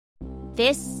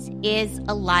This is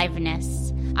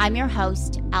Aliveness. I'm your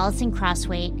host, Allison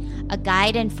Crosswaite, a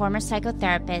guide and former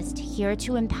psychotherapist here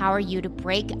to empower you to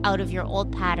break out of your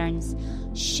old patterns,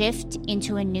 shift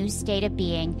into a new state of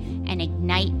being, and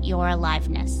ignite your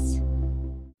aliveness.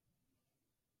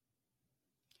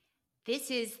 This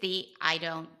is the I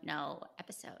Don't Know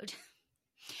episode.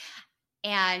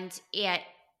 And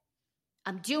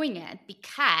I'm doing it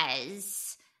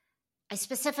because I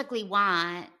specifically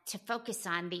want to focus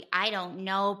on the I don't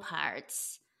know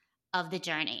parts of the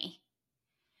journey.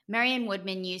 Marion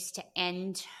Woodman used to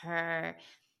end her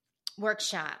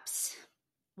workshops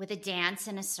with a dance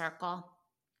in a circle.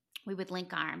 We would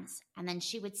link arms, and then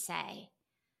she would say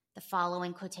the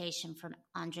following quotation from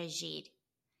André Gide.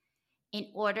 In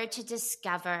order to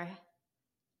discover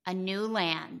a new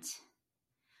land,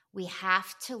 we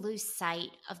have to lose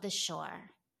sight of the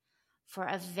shore for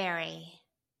a very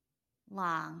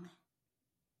long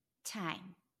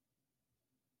time.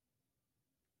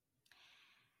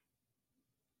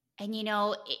 And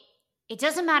it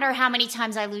doesn't matter how many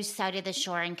times I lose sight of the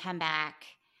shore and come back.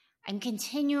 I'm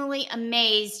continually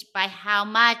amazed by how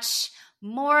much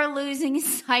more losing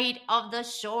sight of the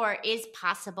shore is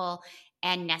possible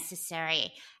and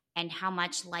necessary, and how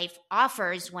much life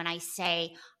offers when I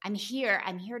say, I'm here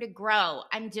to grow,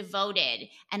 I'm devoted.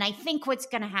 And I think what's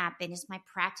going to happen is my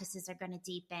practices are going to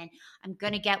deepen. I'm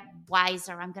going to get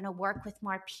wiser. I'm going to work with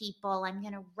more people. I'm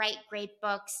going to write great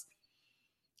books.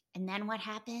 And then what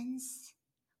happens?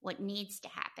 What needs to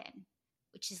happen,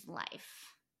 which is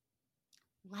life.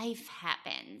 Life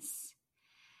happens.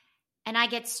 And I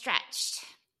get stretched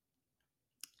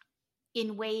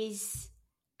in ways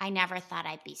I never thought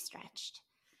I'd be stretched.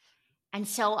 And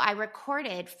so I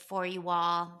recorded for you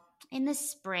all in the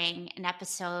spring an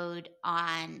episode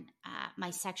on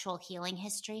my sexual healing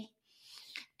history.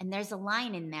 And there's a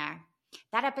line in there.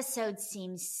 That episode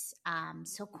seems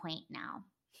so quaint now.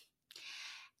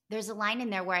 There's a line in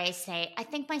there where I say, I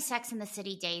think my Sex and the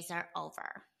City days are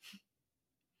over.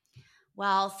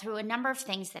 Well, through a number of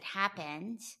things that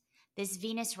happened, this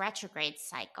Venus retrograde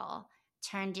cycle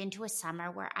turned into a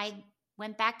summer where I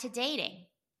went back to dating.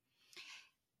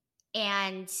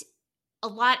 And a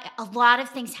lot of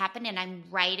things happened, and I'm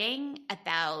writing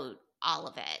about all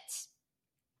of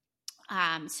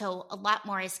it. So a lot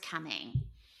more is coming.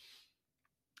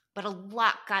 But a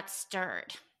lot got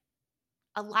stirred.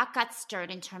 A lot got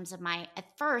stirred in terms of my,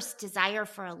 at first, desire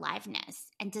for aliveness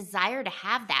and desire to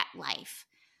have that life.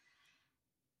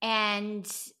 And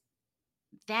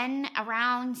then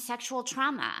around sexual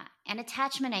trauma and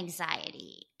attachment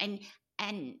anxiety and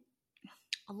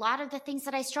a lot of the things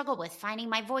that I struggle with, finding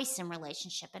my voice in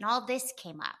relationship, and all this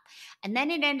came up. And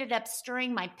then it ended up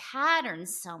stirring my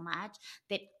patterns so much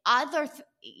that other,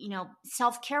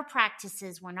 self-care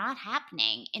practices were not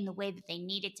happening in the way that they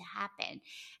needed to happen.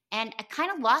 And I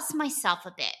kind of lost myself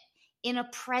a bit in a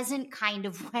present kind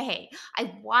of way.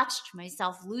 I watched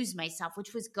myself lose myself,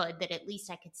 which was good, that at least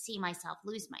I could see myself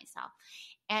lose myself.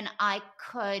 And I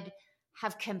could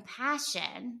have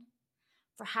compassion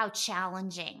for how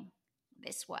challenging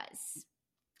this was.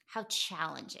 How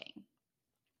challenging.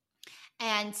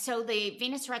 And so the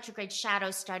Venus retrograde shadow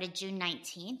started June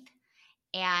 19th.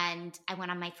 And I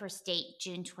went on my first date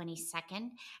June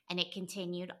 22nd. And it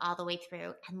continued all the way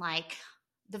through. And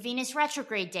the Venus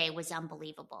retrograde day was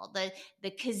unbelievable.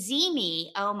 The Cazimi,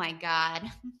 oh my God.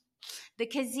 The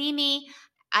Cazimi,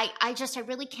 I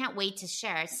really can't wait to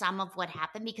share some of what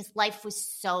happened because life was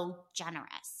so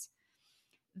generous.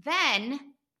 Then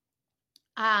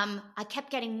I kept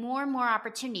getting more and more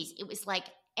opportunities. It was like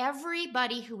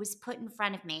everybody who was put in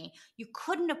front of me, you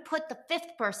couldn't have put the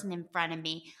fifth person in front of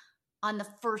me on the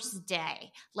first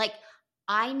day.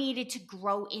 I needed to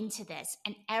grow into this,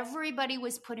 and everybody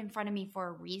was put in front of me for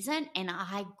a reason, and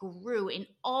I grew in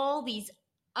all these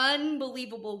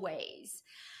unbelievable ways.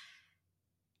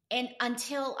 And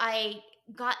until I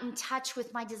got in touch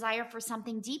with my desire for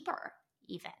something deeper,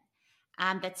 even,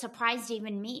 that surprised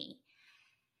even me.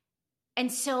 And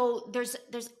so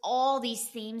there's all these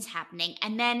themes happening.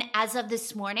 And then as of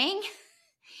this morning,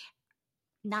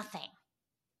 nothing.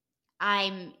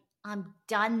 I'm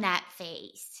done that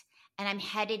phase. And I'm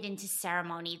headed into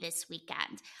ceremony this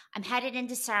weekend. I'm headed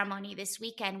into ceremony this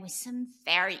weekend with some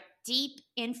very deep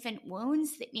infant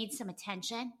wounds that need some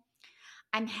attention.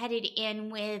 I'm headed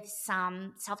in with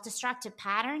some self-destructive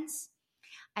patterns.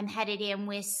 I'm headed in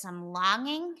with some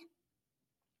longing.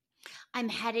 I'm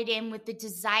headed in with the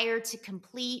desire to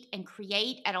complete and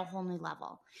create at a whole new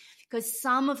level. Because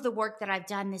some of the work that I've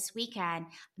done this weekend,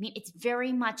 it's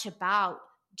very much about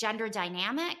gender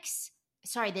dynamics.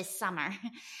 This summer.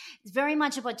 It's very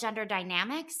much about gender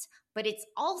dynamics, but it's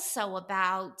also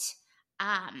about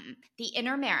the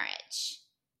inner marriage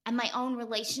and my own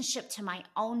relationship to my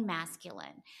own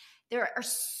masculine. There are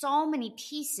so many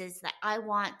pieces that I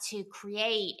want to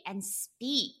create and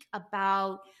speak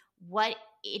about what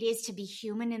it is to be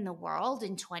human in the world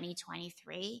in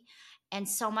 2023. And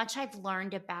so much I've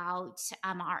learned about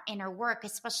our inner work,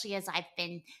 especially as I've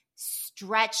been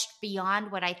stretched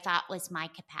beyond what I thought was my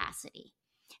capacity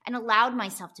and allowed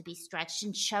myself to be stretched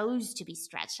and chose to be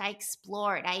stretched. I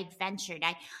explored, I adventured.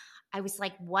 I was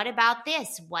like, what about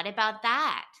this? What about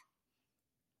that?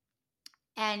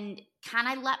 And can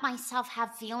I let myself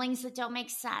have feelings that don't make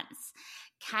sense?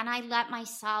 Can I let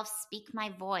myself speak my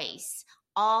voice?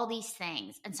 All these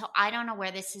things. And so I don't know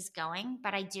where this is going,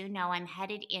 but I do know I'm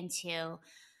headed into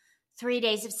 3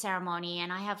 days of ceremony,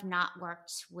 and I have not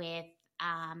worked with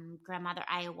grandmother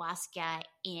ayahuasca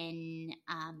in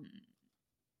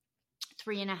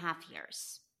 3.5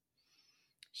 years.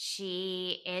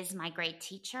 She is my great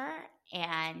teacher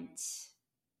and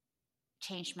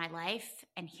changed my life.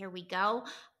 And here we go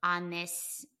on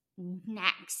this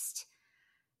next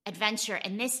adventure.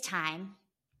 And this time,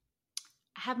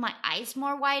 I have my eyes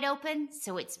more wide open,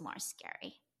 so it's more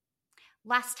scary.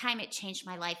 Last time, it changed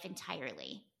my life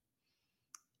entirely.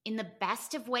 In the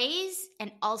best of ways,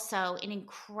 and also in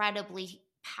incredibly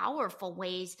powerful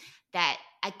ways that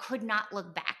I could not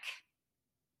look back.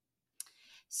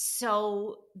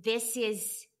 So this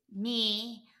is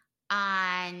me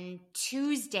on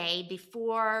Tuesday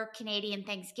before Canadian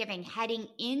Thanksgiving, heading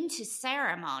into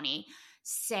ceremony,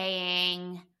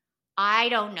 saying, I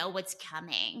don't know what's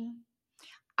coming.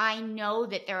 I know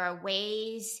that there are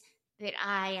ways that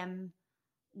I am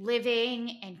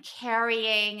living and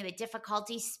carrying the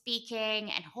difficulty speaking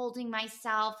and holding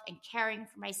myself and caring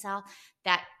for myself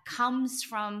that comes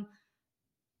from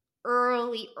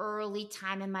early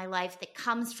time in my life, that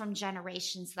comes from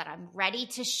generations that I'm ready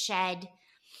to shed.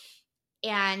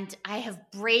 And I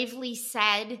have bravely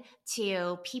said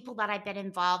to people that I've been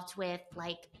involved with,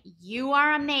 like, you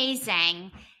are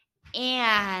amazing,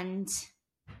 and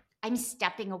I'm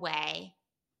stepping away.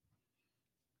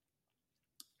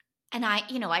 And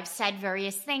I've said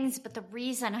various things, but the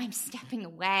reason I'm stepping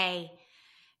away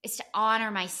is to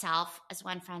honor myself. As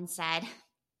one friend said,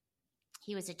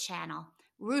 he was a channel,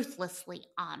 ruthlessly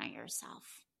honor yourself.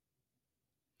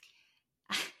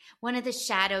 One of the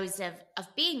shadows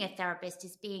of being a therapist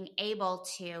is being able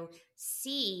to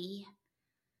see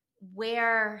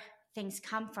where things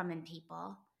come from in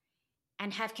people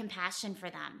and have compassion for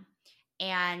them.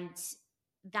 And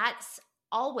that's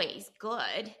always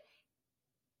good.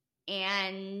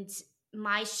 And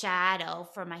my shadow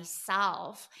for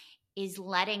myself is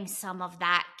letting some of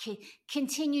that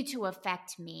continue to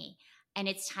affect me. And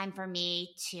it's time for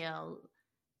me to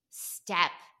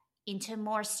step into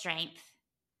more strength,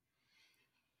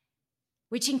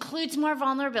 which includes more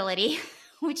vulnerability,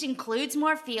 which includes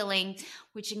more feeling,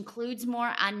 which includes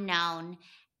more unknown.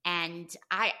 And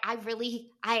I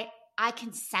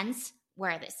can sense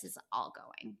where this is all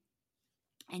going.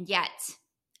 And yet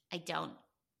I don't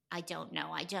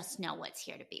know. I just know what's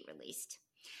here to be released.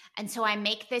 And so I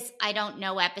make this I don't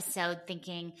know episode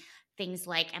thinking things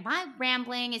like, am I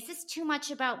rambling? Is this too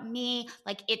much about me?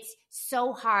 Like, it's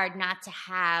so hard not to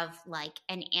have like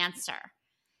an answer.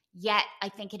 Yet I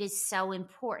think it is so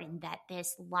important that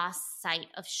this lost sight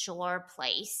of shore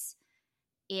place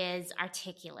is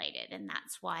articulated. And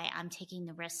that's why I'm taking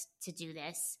the risk to do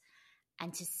this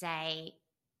and to say,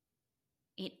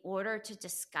 in order to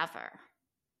discover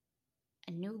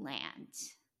a new land,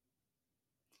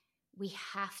 we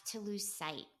have to lose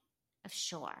sight of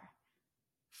shore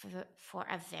for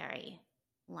a very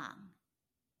long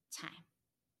time.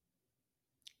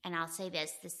 And I'll say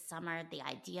this summer, the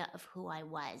idea of who I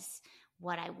was,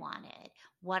 what I wanted,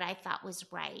 what I thought was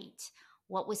right,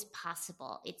 what was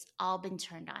possible, it's all been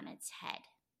turned on its head.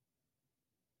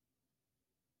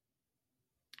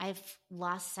 I've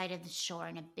lost sight of the shore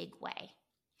in a big way.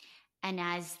 And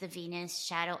as the Venus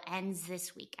shadow ends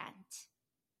this weekend,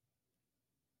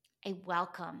 I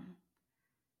welcome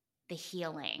the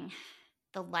healing,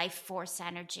 the life force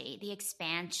energy, the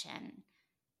expansion,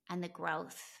 and the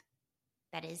growth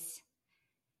that is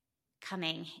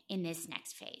coming in this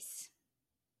next phase.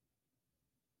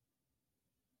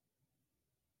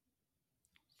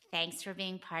 Thanks for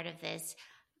being part of this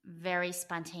very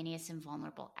spontaneous and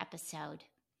vulnerable episode.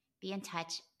 Be in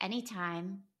touch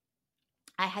anytime.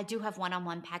 I do have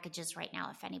one-on-one packages right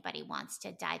now if anybody wants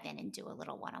to dive in and do a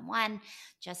little one-on-one.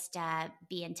 Just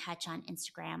be in touch on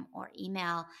Instagram or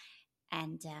email,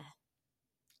 and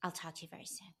I'll talk to you very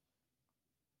soon.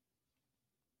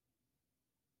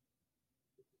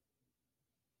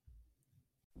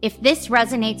 If this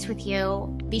resonates with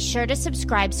you, be sure to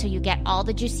subscribe so you get all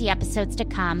the juicy episodes to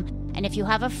come. And if you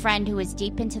have a friend who is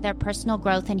deep into their personal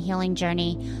growth and healing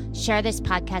journey, share this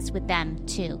podcast with them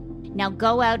too. Now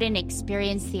go out and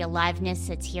experience the aliveness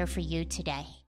that's here for you today.